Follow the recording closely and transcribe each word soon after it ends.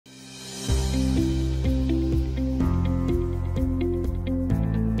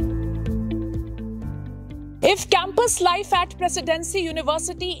If campus life at Presidency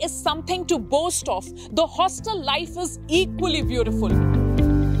University is something to boast of, the hostel life is equally beautiful.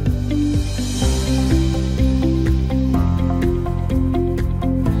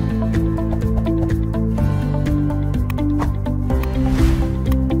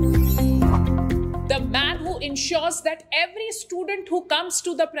 Ensures that every student who comes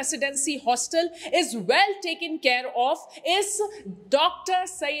to the Presidency hostel is well taken care of is Dr.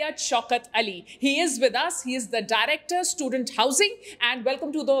 Syed Shoukath Ali. He is with us. He is the Director, Student Housing. And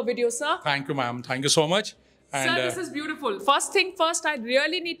welcome to the video, sir. Thank you, ma'am. Thank you so much. And, sir, this is beautiful. First thing first, I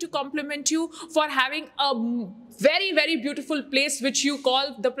really need to compliment you for having a very, very beautiful place which you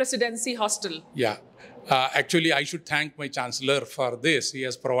call the Presidency hostel. Yeah. Actually, I should thank my Chancellor for this. He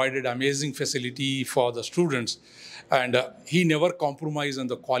has provided amazing facility for the students, and he never compromised on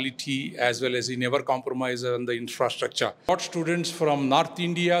the quality as well as he never compromised on the infrastructure. Got students from North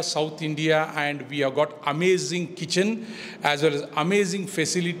India, South India, and we have got amazing kitchen as well as amazing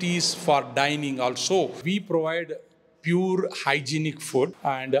facilities for dining also. We provide pure hygienic food,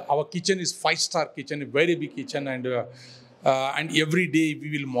 and our kitchen is 5-star kitchen, a very big kitchen, and every day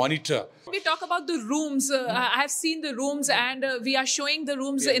we will monitor. We talk about the rooms. I have seen the rooms and we are showing the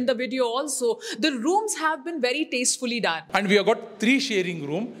rooms in the video also. The rooms have been very tastefully done. And we have got 3 sharing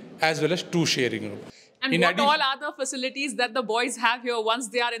room as well as 2 sharing room. And what all other facilities that the boys have here once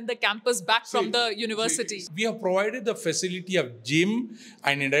they are in the campus back from the university? We have provided the facility of gym,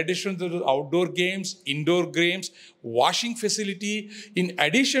 and in addition to the outdoor games, indoor games, washing facility. In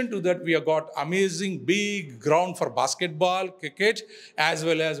addition to that, we have got amazing big ground for basketball, cricket, as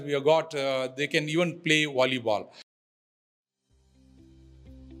well as we have got, they can even play volleyball.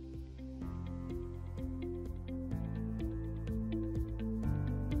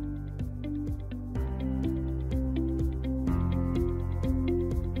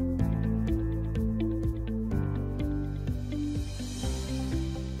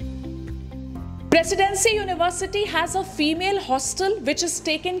 Presidency University has a female hostel which is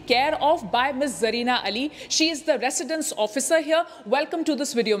taken care of by Ms. Zarina Ali. She is the residence officer here. Welcome to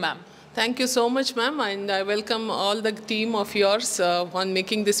this video, ma'am. Thank you so much, ma'am, and I welcome all the team of yours on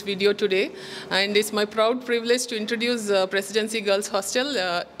making this video today. And it's my proud privilege to introduce Presidency Girls Hostel.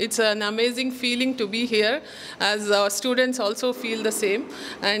 It's an amazing feeling to be here, as our students also feel the same.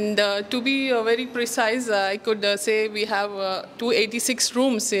 And to be very precise, I could say we have 286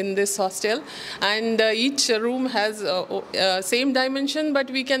 rooms in this hostel, and each room has same dimension, but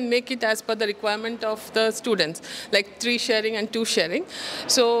we can make it as per the requirement of the students, like 3 sharing and 2 sharing.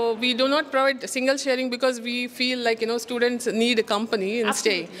 So we do not provide single sharing because we feel like students need a company in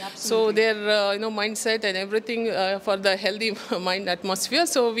staying. So their mindset and everything for the healthy mind atmosphere.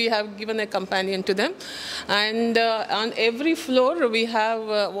 So we have given a companion to them, and on every floor we have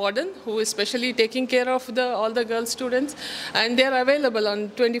a warden who is specially taking care of all the girl students, and they are available on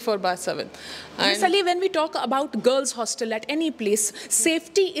 24/7. Ms. Ali, when we talk about girls' hostel at any place,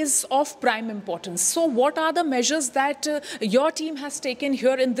 safety is of prime importance. So what are the measures that your team has taken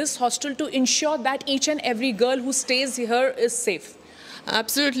here in this hostel to ensure that each and every girl who stays here is safe?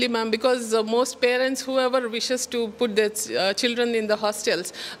 Absolutely, ma'am, because most parents, whoever wishes to put their children in the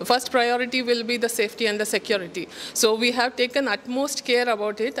hostels, first priority will be the safety and the security. So we have taken utmost care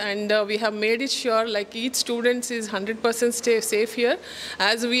about it, and we have made it sure like each student is 100% stay safe here,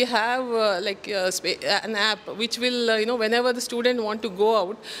 as we have an app which will, whenever the student want to go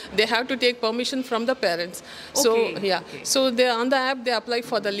out, they have to take permission from the parents. So so they on the app they apply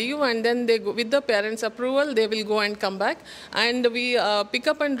for the leave, and then they go with the parents' approval, they will go and come back, and we pick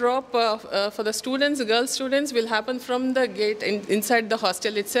up and drop for the students, girl students, will happen from the gate inside the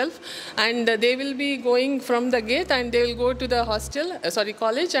hostel itself, and they will be going from the gate and they will go to the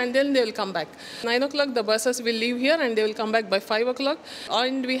college, and then they will come back. 9 o'clock the buses will leave here and they will come back by 5 o'clock,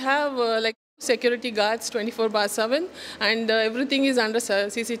 and we have security guards 24/7, and everything is under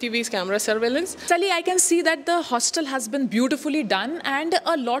CCTV camera surveillance. Sally, I can see that the hostel has been beautifully done, and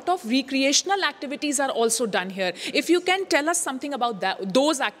a lot of recreational activities are also done here. If you can tell us something about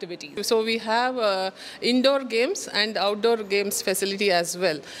those activities. So we have indoor games and outdoor games facility as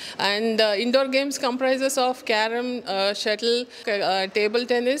well. And indoor games comprises of carom, shuttle, table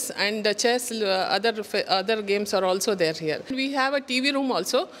tennis, and chess. Other games are also there here. We have a TV room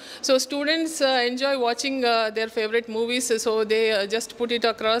also. So students enjoy watching their favorite movies, so they just put it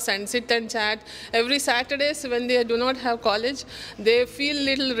across and sit and chat. Every Saturdays when they do not have college, they feel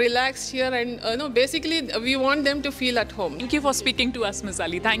little relaxed here, and basically we want them to feel at home. Thank you for speaking to us, Ms.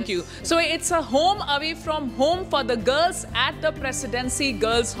 Ali. Thank you. So it's a home away from home for the girls at the Presidency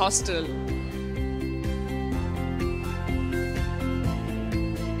Girls Hostel.